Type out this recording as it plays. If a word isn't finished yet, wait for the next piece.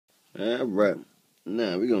All right.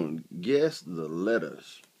 Now we're going to guess the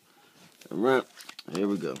letters. All right. Here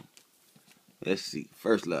we go. Let's see.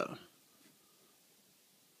 First letter.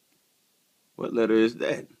 What letter is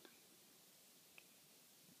that?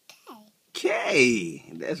 K.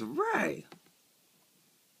 That's right.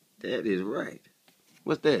 That is right.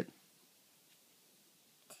 What's that?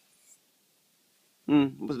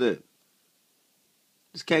 What's that?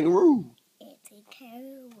 It's kangaroo. It's a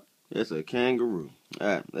kangaroo. That's a kangaroo. All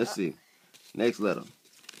right. Let's see. Next letter.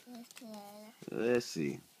 Let's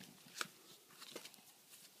see.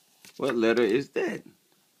 What letter is that?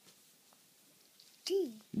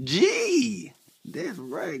 G. G. That's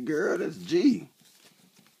right, girl. That's G.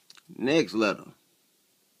 Next letter.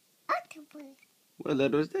 Octopus. What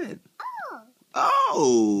letter is that? O.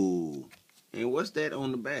 Oh. And what's that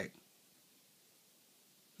on the back?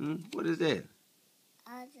 What is that?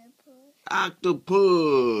 Octopus.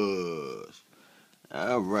 Octopus.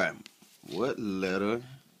 All right. What letter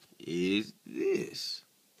is this?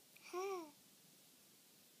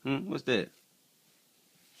 What's that?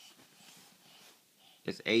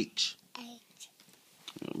 It's H. H.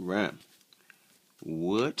 All right.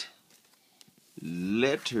 What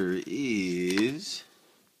letter is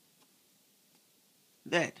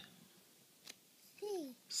that?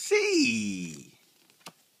 C. C.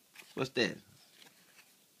 What's that?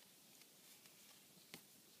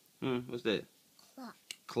 What's that? Clock.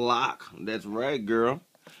 Clock. That's right, girl.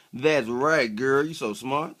 That's right, girl. You so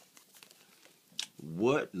smart.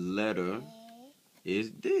 What letter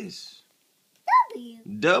is this? W.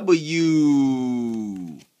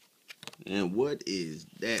 W. And what is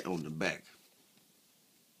that on the back?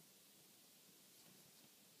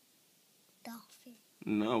 Dolphin.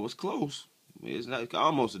 No, it's close. It's not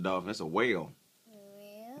almost a dolphin. That's a whale.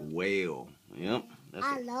 Whale. Whale. Yep.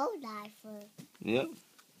 I love dolphin. Yep.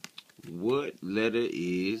 What letter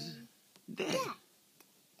is that?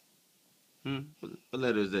 What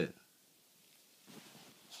letter is that?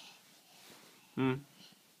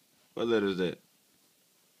 What letter is that?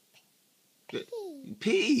 P.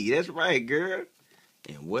 P. That's right, girl.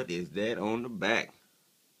 And what is that on the back?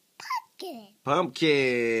 Pumpkin.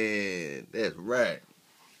 Pumpkin. That's right.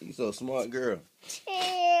 You so smart, girl.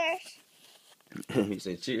 Cheers. You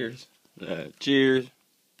say cheers. Cheers.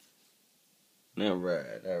 All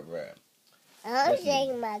right. All right. I'm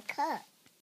taking my cup.